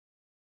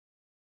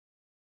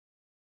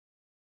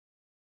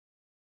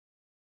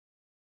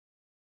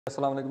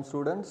Assalamu alaikum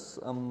students.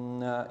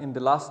 In the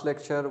last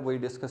lecture we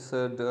discussed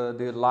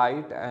the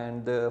light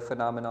and the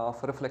phenomena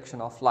of reflection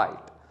of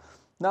light.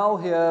 Now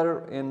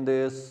here in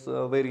this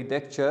very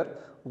lecture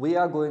we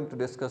are going to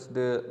discuss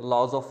the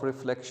laws of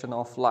reflection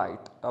of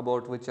light,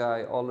 about which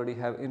I already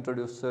have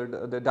introduced,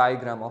 the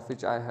diagram of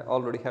which I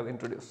already have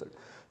introduced.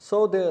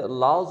 So the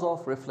laws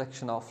of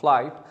reflection of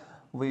light,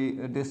 we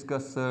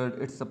discussed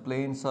it's a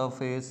plane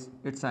surface,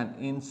 it's an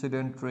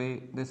incident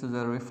ray, this is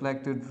a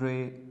reflected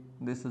ray,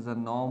 this is a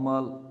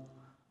normal,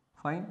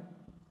 fine.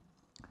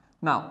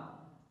 Now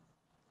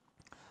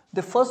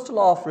the first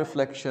law of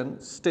reflection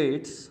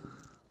states,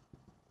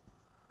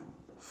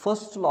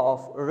 first law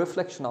of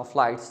reflection of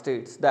light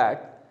states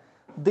that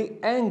the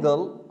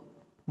angle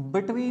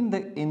between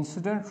the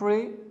incident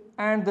ray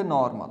and the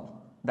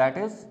normal, that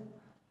is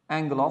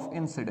angle of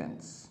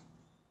incidence,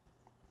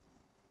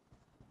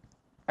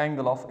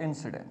 angle of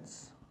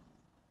incidence.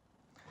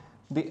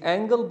 The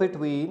angle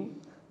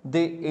between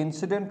the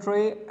incident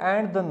ray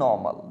and the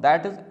normal,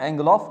 that is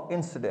angle of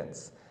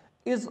incidence,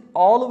 is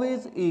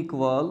always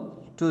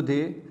equal to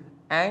the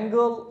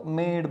angle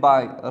made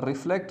by a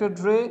reflected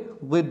ray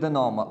with the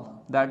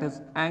normal, that is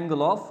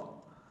angle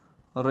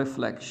of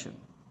reflection.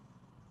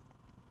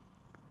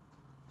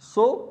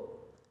 So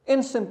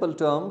in simple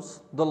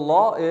terms, the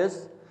law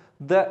is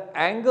the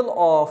angle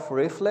of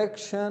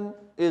reflection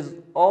is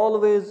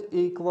always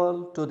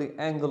equal to the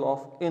angle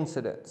of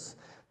incidence.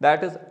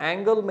 That is,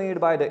 angle made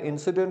by the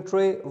incident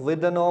ray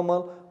with the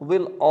normal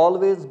will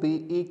always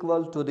be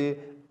equal to the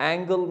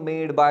angle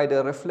made by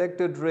the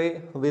reflected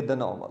ray with the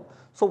normal.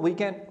 So we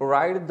can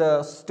write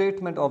the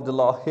statement of the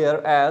law here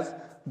as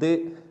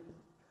the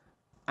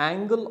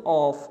angle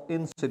of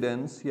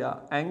incidence,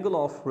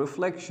 angle of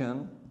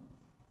reflection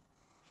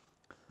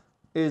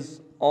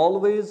is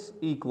always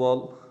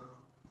equal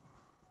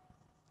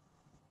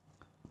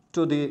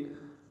to the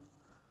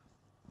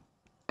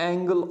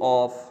angle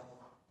of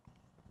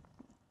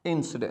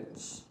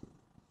incidence.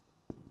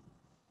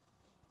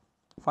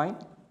 Fine.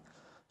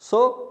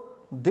 So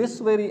this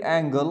very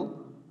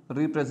angle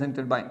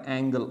represented by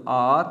angle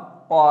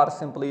R, or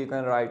simply you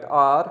can write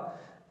R,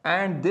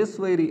 and this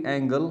very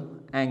angle,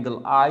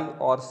 angle I,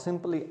 or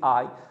simply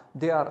I,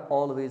 they are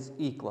always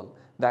equal.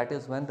 That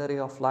is, when the ray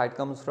of light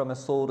comes from a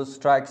source,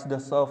 strikes the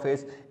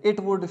surface, it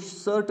would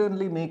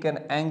certainly make an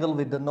angle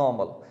with the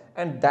normal,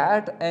 and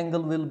that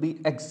angle will be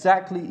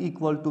exactly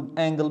equal to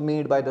angle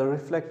made by the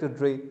reflected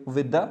ray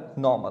with the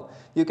normal.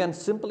 You can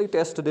simply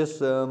test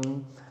this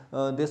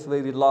this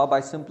very law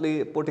by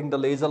simply putting the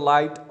laser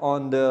light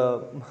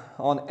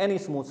on any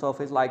smooth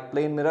surface like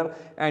plane mirror,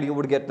 and you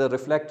would get the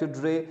reflected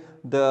ray.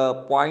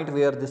 The point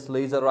where this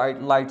laser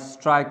light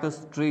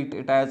strikes, treat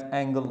it as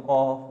angle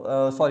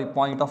of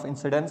point of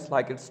incidence,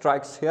 like it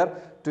strikes here,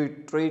 to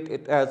treat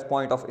it as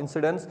point of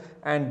incidence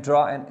and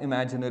draw an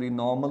imaginary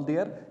normal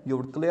there. You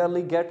would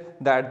clearly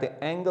get that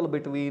the angle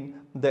between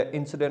the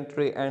incident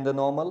ray and the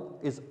normal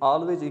is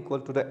always equal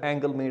to the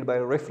angle made by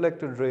a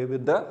reflected ray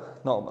with the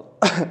normal.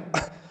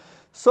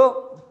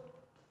 So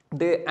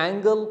the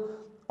angle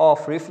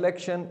of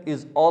reflection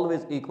is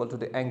always equal to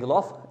the angle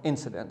of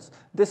incidence.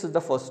 This is the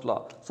first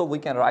law. So we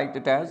can write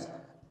it as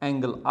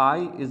angle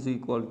I is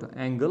equal to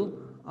angle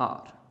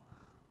R.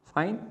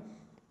 Fine.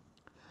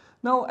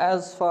 Now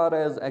as far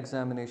as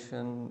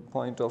examination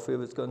point of view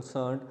is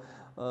concerned,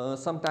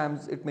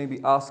 sometimes it may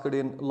be asked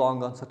in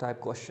long answer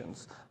type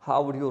questions.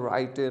 How would you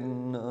write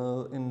in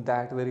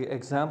that very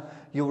exam?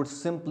 You would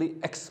simply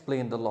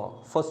explain the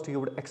law. First you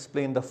would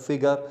explain the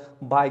figure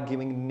by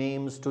giving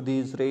names to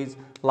these rays,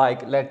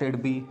 like let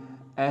it be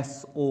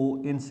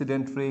SO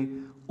incident ray,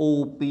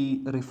 OP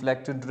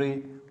reflected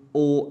ray,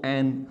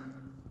 ON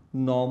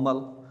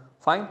normal.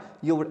 Fine.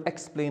 You would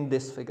explain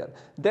this figure.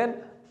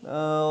 Then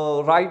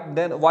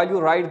while you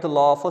write the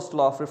law, first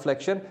law of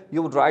reflection,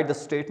 you would write the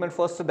statement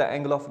first. The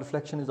angle of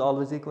reflection is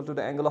always equal to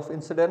the angle of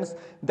incidence.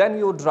 Then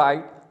you would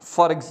write,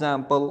 for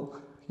example,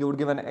 you would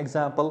give an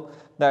example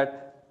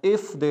that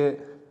if the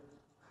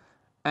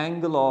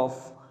angle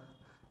of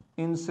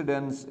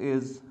incidence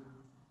is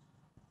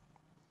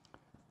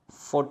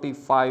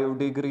 45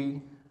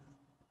 degree,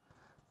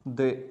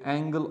 the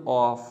angle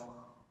of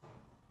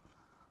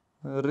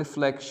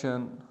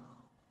reflection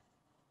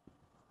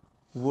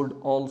would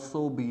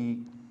also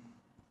be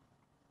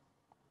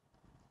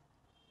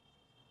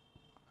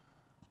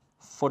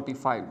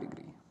 45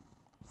 degree.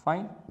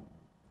 Fine.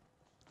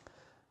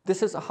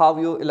 This is how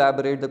you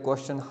elaborate the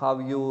question, how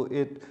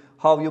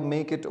you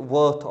make it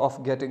worth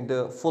of getting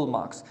the full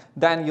marks.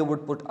 Then you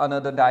would put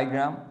another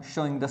diagram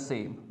showing the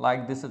same,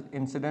 like this is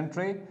incident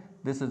ray,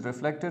 this is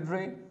reflected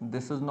ray,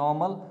 this is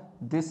normal,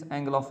 this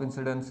angle of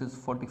incidence is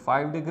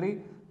 45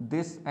 degree,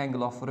 this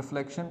angle of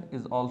reflection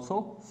is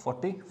also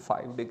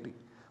 45 degree.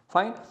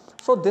 Fine.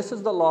 So this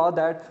is the law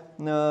that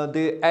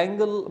the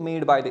angle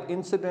made by the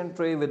incident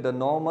ray with the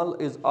normal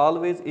is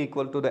always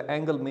equal to the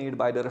angle made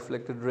by the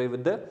reflected ray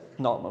with the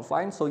normal.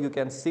 Fine. So you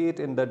can see it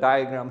in the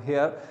diagram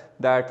here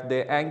that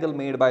the angle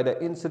made by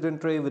the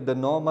incident ray with the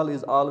normal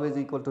is always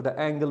equal to the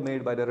angle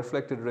made by the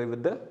reflected ray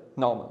with the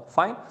normal.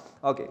 Fine.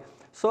 Okay.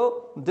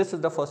 So this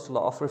is the first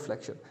law of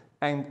reflection.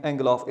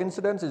 Angle of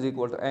incidence is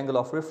equal to angle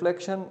of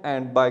reflection,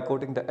 and by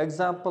quoting the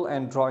example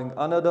and drawing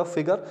another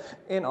figure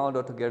in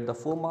order to get the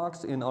 4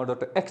 marks, in order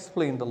to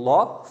explain the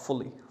law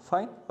fully.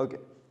 Fine. Okay.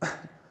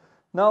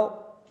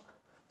 Now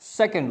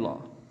second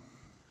law.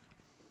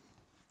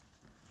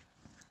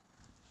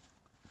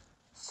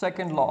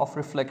 Second law of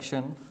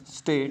reflection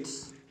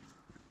states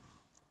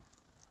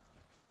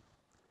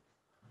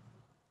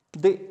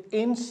the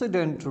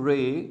incident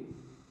ray,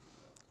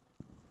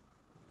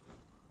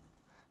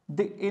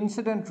 the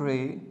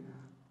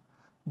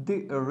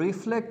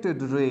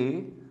reflected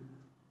ray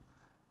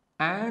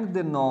and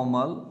the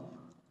normal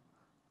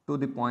to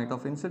the point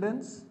of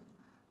incidence,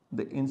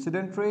 the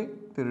incident ray,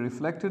 the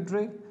reflected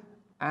ray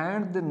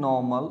and the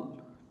normal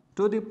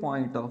to the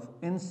point of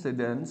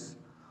incidence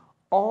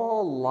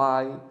all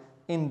lie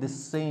in the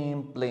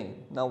same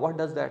plane. Now what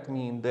does that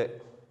mean?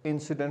 The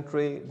incident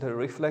ray, the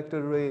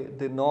reflected ray,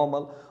 the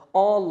normal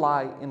all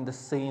lie in the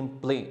same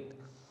plane.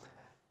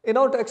 In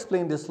order to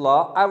explain this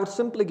law, I would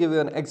simply give you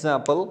an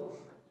example.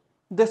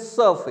 This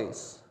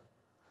surface,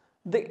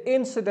 the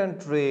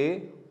incident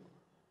ray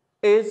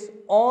is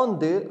on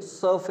the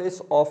surface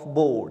of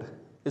board,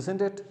 isn't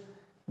it?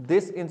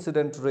 This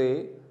incident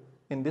ray,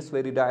 in this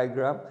very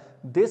diagram,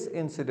 this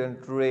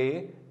incident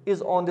ray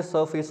is on the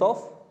surface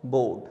of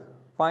board.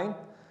 Fine.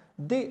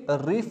 The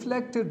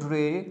reflected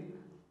ray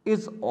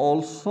is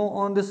also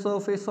on the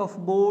surface of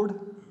board,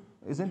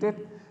 isn't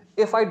it?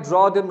 If I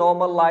draw the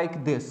normal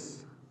like this,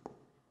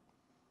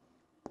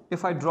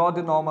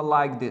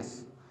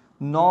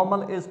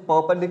 normal is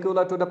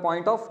perpendicular to the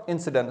point of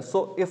incidence.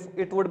 So if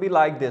it would be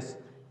like this,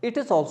 it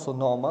is also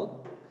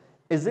normal.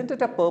 Isn't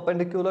it a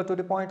perpendicular to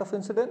the point of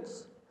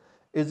incidence?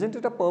 Isn't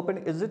it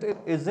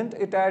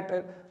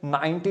at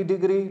 90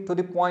 degree to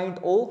the point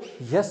O?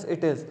 Yes,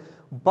 it is.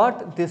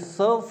 But this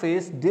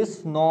surface,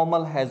 this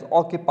normal has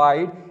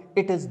occupied,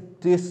 it is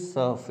this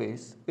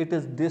surface. It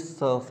is this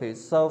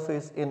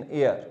surface in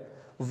air.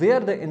 Where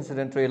the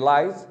incident ray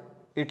lies,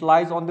 it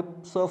lies on the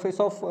surface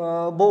of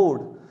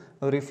board.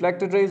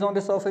 Reflected ray is on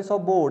the surface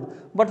of board.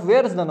 But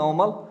where is the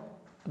normal?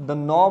 The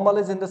normal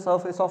is in the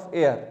surface of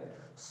air.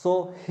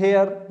 So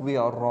here we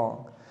are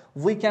wrong.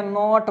 We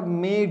cannot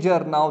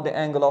measure now the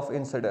angle of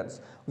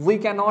incidence. We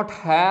cannot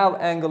have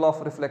angle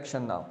of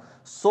reflection now.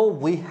 So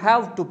we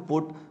have to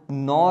put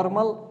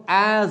normal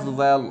as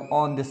well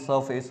on the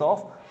surface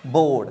of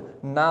board.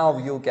 Now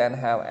you can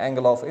have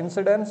angle of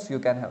incidence, you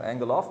can have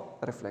angle of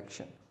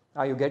reflection.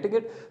 Are you getting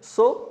it?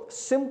 So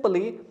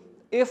simply,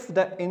 if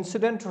the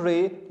incident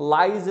ray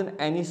lies in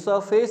any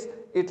surface,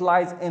 it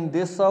lies in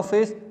this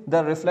surface,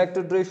 the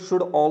reflected ray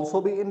should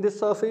also be in this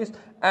surface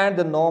and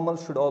the normal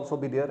should also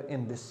be there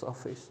in this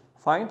surface.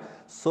 Fine.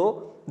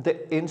 So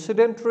the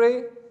incident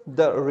ray,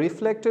 the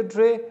reflected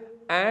ray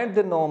and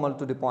the normal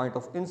to the point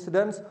of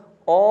incidence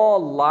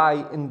all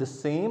lie in the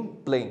same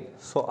plane.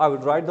 So I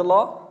would write the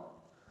law.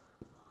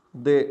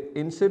 The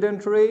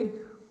incident ray,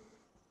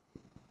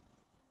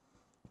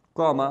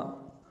 comma,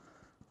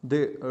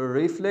 the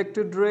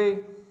reflected ray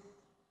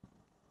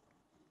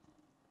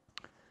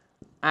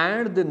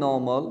and the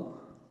normal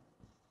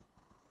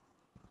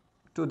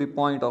to the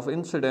point of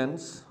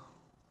incidence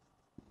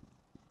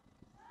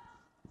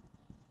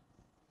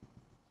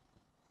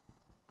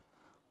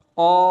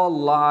all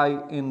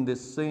lie in the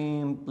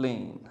same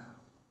plane.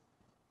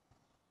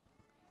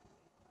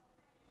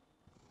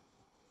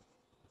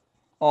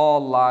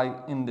 All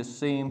lie in the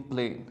same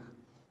plane.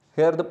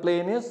 Here the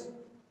plane is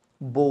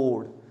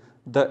board.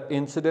 The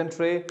incident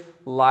ray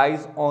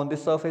lies on the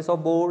surface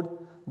of board.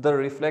 The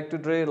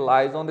reflected ray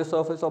lies on the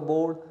surface of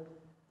board.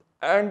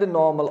 And the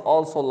normal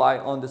also lie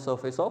on the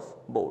surface of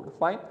board.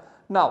 Fine.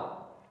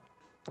 Now,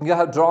 you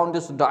have drawn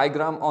this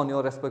diagram on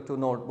your respective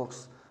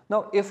notebooks.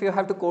 Now, if you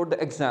have to quote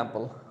the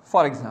example,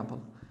 for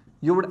example,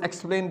 you would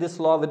explain this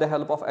law with the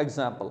help of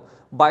example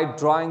by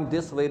drawing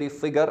this very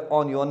figure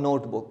on your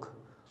notebook.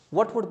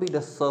 What would be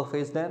the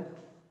surface then?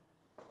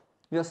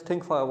 Just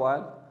think for a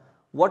while.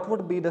 What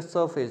would be the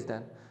surface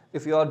then?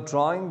 If you are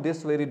drawing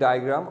this very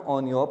diagram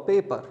on your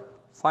paper,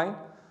 fine.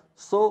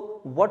 So,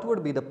 what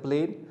would be the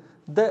plane?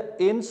 The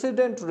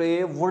incident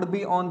ray would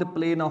be on the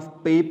plane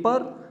of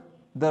paper,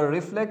 the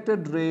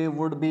reflected ray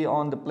would be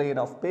on the plane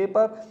of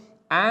paper,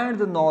 and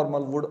the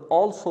normal would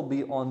also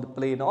be on the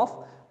plane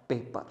of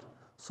paper.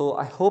 So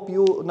I hope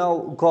you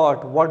now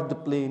got what the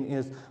plane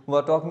is. We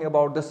are talking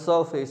about the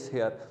surface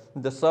here.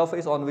 The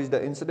surface on which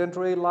the incident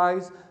ray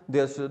lies,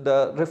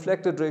 the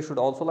reflected ray should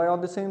also lie on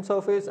the same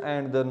surface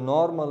and the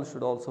normal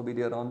should also be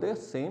there on the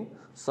same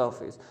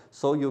surface.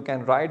 So you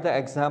can write the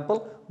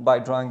example by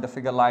drawing the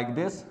figure like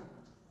this.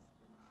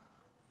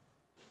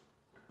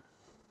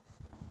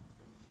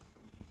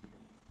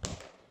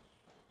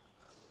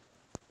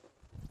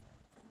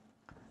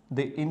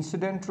 the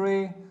incident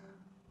ray,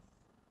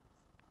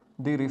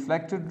 the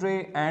reflected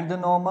ray and the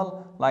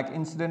normal, like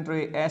incident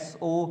ray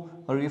SO,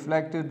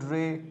 reflected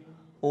ray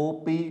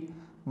OP,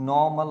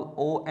 normal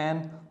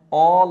ON,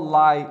 all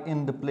lie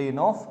in the plane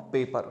of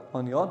paper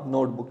on your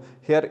notebook.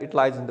 Here it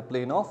lies in the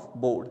plane of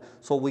board.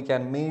 So we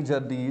can measure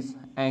these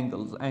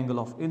angles, angle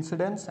of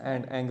incidence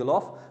and angle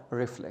of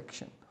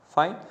reflection.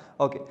 Fine.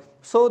 Okay.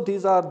 So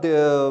these are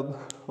the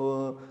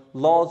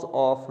laws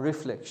of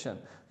reflection.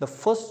 The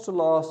first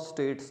law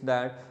states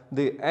that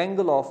the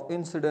angle of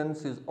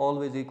incidence is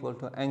always equal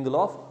to angle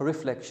of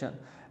reflection,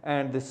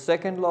 and the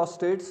second law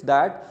states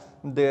that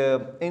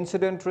the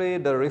incident ray,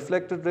 the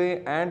reflected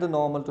ray and the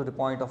normal to the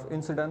point of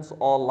incidence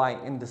all lie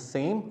in the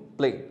same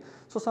plane.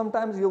 So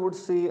sometimes you would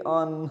see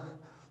on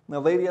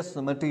various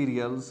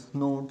materials,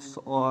 notes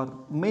or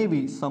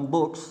maybe some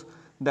books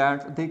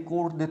that they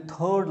quote the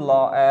third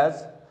law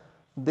as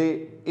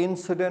the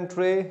incident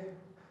ray,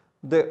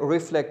 the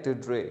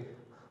reflected ray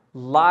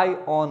lie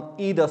on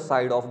either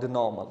side of the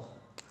normal.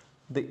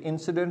 The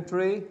incident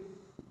ray,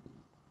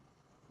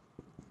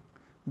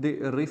 the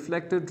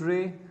reflected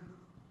ray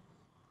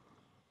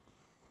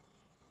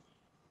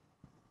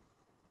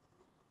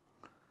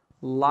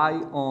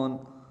lie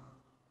on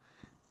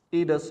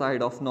either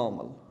side of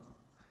normal.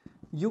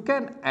 You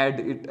can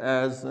add it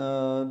as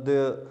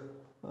the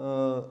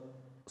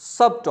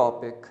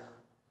subtopic,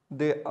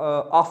 the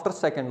after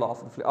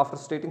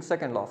stating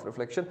second law of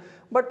reflection,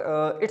 but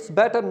it's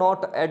better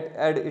not to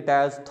add it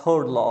as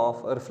third law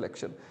of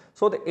reflection.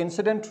 So the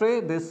incident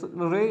ray, this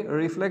ray,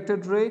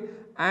 reflected ray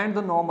and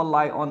the normal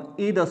lie on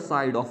either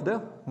side of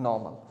the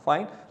normal.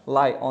 Fine,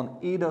 lie on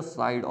either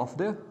side of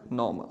the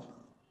normal.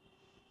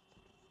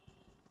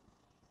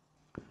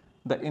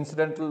 The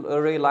incidental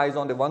ray lies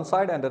on the one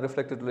side and the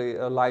reflected ray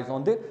lies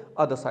on the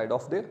other side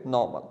of the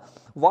normal.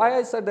 Why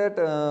I said that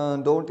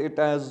don't it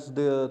as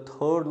the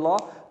third law?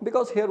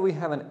 Because here we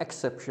have an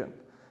exception,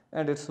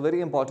 and it's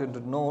very important to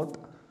note.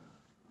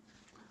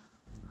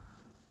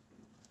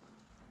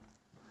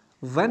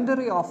 When the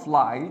ray of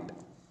light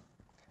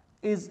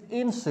is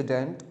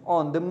incident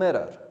on the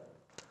mirror,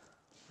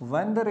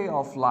 when the ray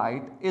of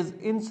light is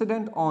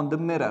incident on the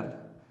mirror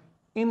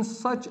in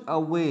such a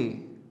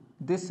way,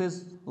 this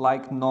is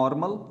like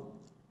normal,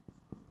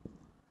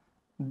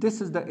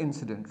 this is the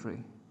incident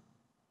ray.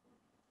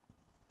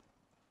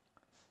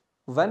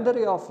 When the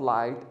ray of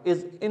light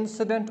is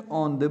incident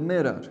on the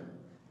mirror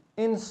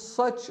in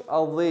such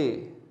a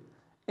way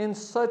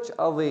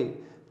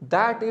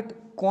that it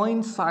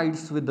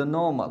coincides with the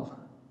normal,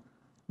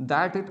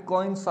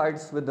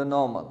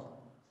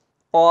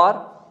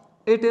 or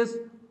it is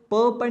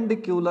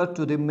perpendicular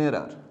to the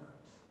mirror,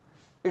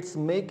 it's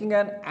making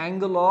an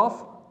angle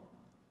of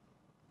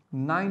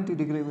 90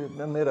 degree with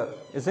the mirror,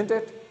 isn't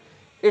it?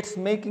 It's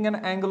making an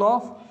angle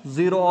of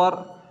 0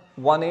 or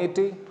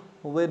 180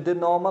 with the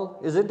normal,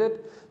 isn't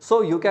it?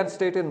 So you can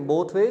state in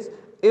both ways.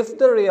 If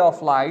the ray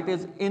of light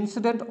is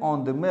incident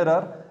on the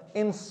mirror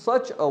in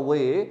such a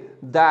way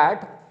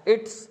that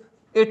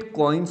it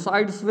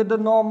coincides with the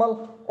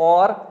normal,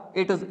 or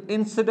it is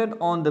incident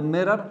on the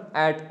mirror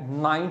at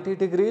 90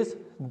 degrees,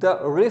 the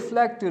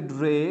reflected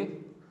ray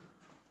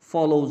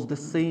follows the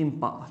same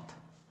path.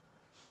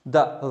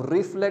 The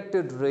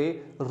reflected ray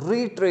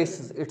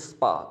retraces its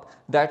path.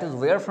 That is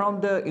where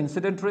from the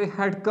incident ray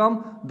had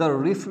come, the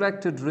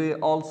reflected ray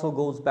also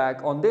goes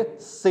back on the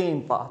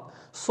same path.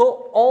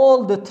 So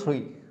all the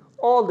three,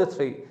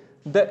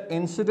 the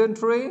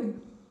incident ray,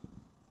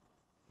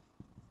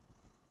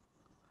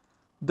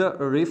 the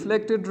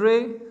reflected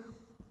ray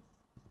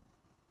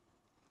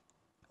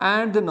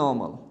and the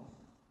normal.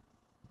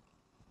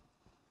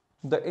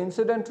 The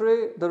incident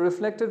ray, the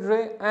reflected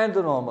ray and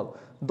the normal,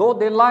 though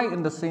they lie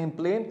in the same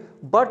plane,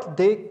 but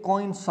they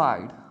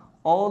coincide.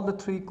 All the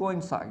three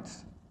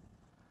coincides.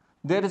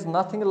 There is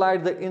nothing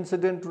like the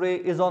incident ray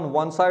is on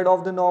one side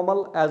of the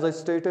normal, as I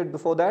stated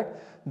before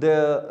that.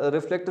 The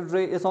reflected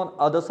ray is on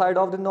other side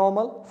of the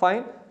normal.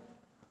 Fine,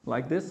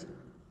 like this.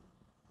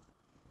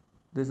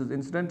 This is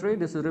incident ray,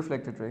 this is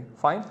reflected ray.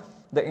 Fine.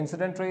 The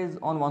incident ray is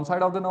on one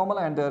side of the normal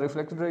and the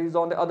reflected ray is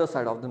on the other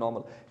side of the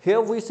normal. Here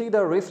we see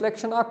the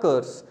reflection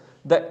occurs.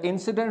 The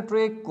incident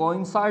ray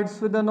coincides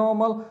with the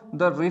normal,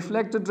 the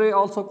reflected ray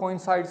also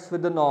coincides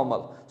with the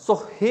normal. So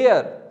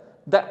here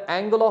the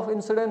angle of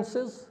incidence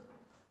is,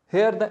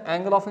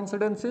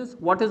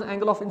 what is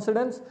angle of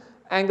incidence?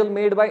 Angle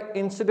made by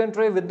incident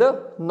ray with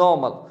the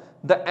normal.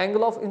 The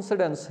angle of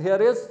incidence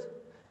here is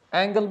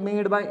angle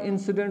made by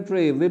incident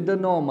ray with the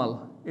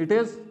normal. It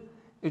is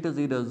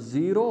either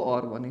 0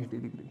 or 180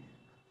 degree.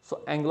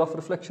 So angle of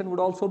reflection would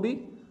also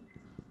be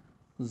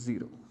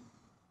 0.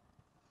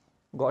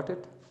 Got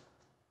it?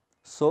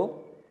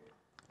 So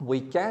we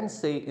can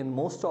say in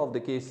most of the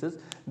cases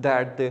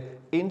that the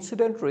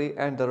incident ray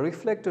and the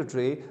reflected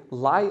ray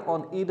lie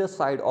on either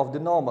side of the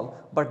normal,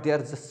 but there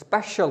is a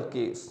special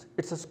case.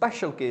 It's a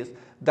special case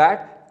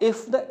that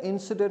if the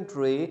incident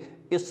ray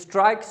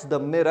strikes the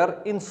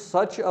mirror in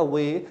such a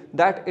way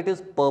that it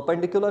is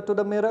perpendicular to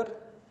the mirror,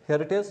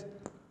 here it is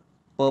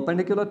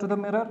perpendicular to the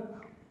mirror,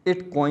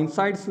 it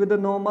coincides with the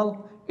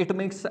normal, it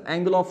makes an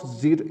angle of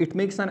 0, it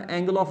makes an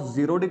angle of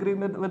 0 degree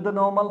with the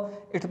normal,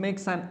 it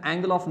makes an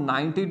angle of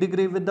 90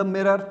 degree with the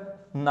mirror,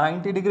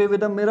 90 degree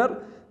with the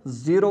mirror,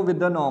 0 with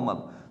the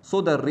normal. So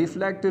the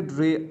reflected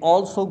ray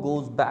also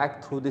goes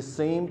back through the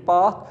same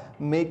path,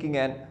 making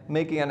an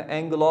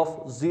angle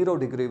of 0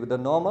 degree with the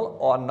normal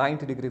or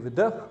 90 degree with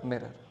the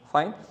mirror.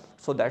 Fine.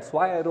 So that's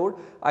why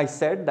I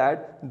said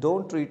that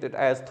don't treat it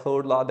as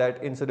third law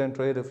that incident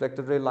ray,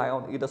 reflected ray lie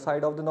on either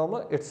side of the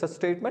normal. It's a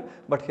statement,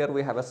 but here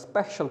we have a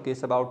special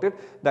case about it,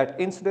 that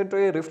incident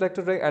ray,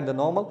 reflected ray and the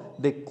normal,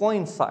 they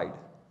coincide.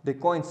 They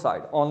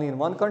coincide only in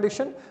one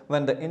condition,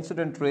 when the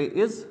incident ray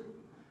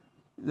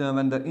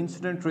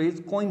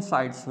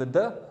coincides with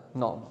the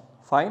normal.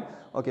 Fine.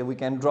 Okay, we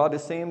can draw the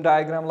same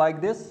diagram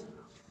like this.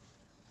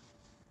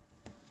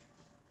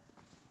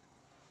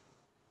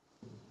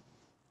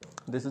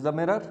 This is a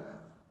mirror.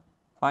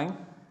 Fine.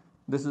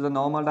 This is a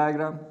normal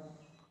diagram.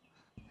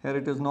 Here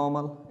it is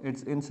normal,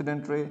 it's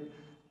incident ray,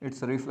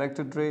 it's a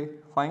reflected ray.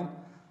 Fine.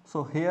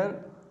 So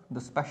here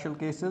the special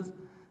cases,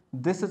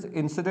 this is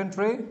incident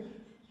ray,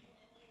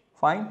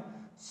 fine,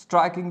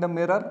 striking the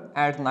mirror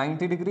at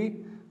 90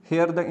 degree.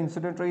 Here the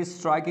incident ray is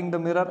striking the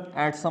mirror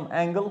at some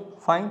angle.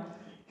 Fine.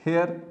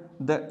 Here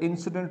the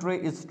incident ray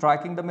is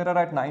striking the mirror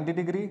at 90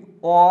 degree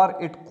or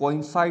it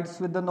coincides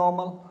with the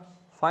normal.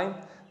 Fine.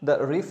 The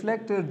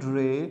reflected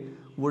ray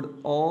would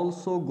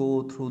also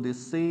go through the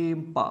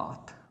same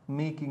path,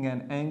 making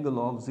an angle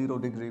of 0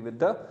 degree with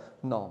the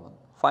normal.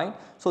 Fine.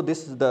 So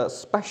this is the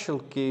special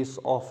case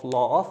of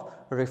law of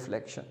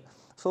reflection.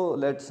 So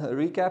let's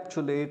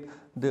recapitulate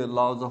the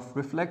laws of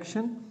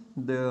reflection.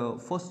 The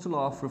first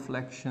law of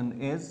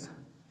reflection is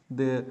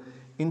the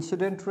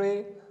incident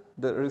ray,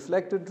 the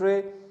reflected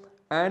ray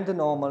and the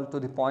normal to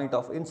the point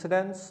of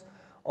incidence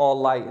all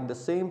lie in the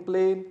same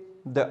plane.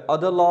 The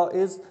other law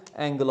is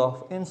angle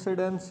of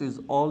incidence is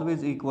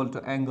always equal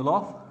to angle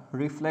of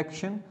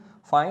reflection.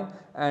 Fine.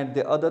 And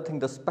the other thing,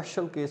 the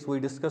special case we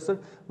discussed,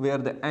 where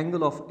the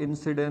angle of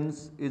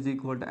incidence is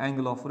equal to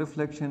angle of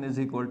reflection is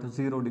equal to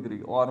 0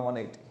 degree or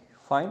 180.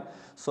 Fine.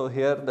 So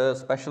here the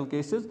special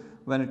case is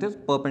when it is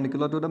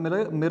perpendicular to the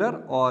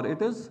mirror or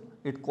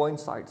it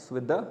coincides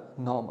with the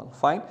normal.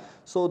 Fine.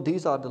 So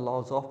these are the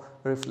laws of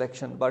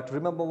reflection. But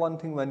remember one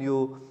thing, when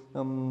you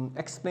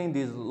explain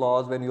these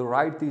laws, when you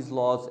write these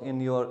laws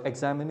in your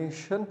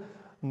examination,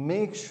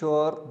 make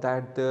sure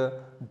that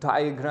the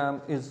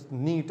diagram is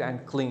neat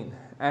and clean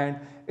and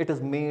it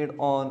is made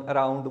on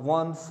around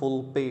one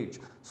full page,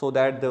 so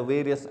that the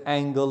various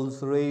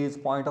angles, rays,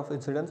 point of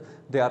incidence,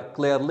 they are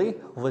clearly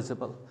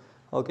visible.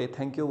 Okay,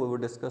 thank you. We will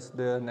discuss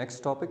the next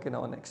topic in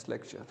our next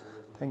lecture.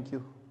 Thank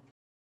you.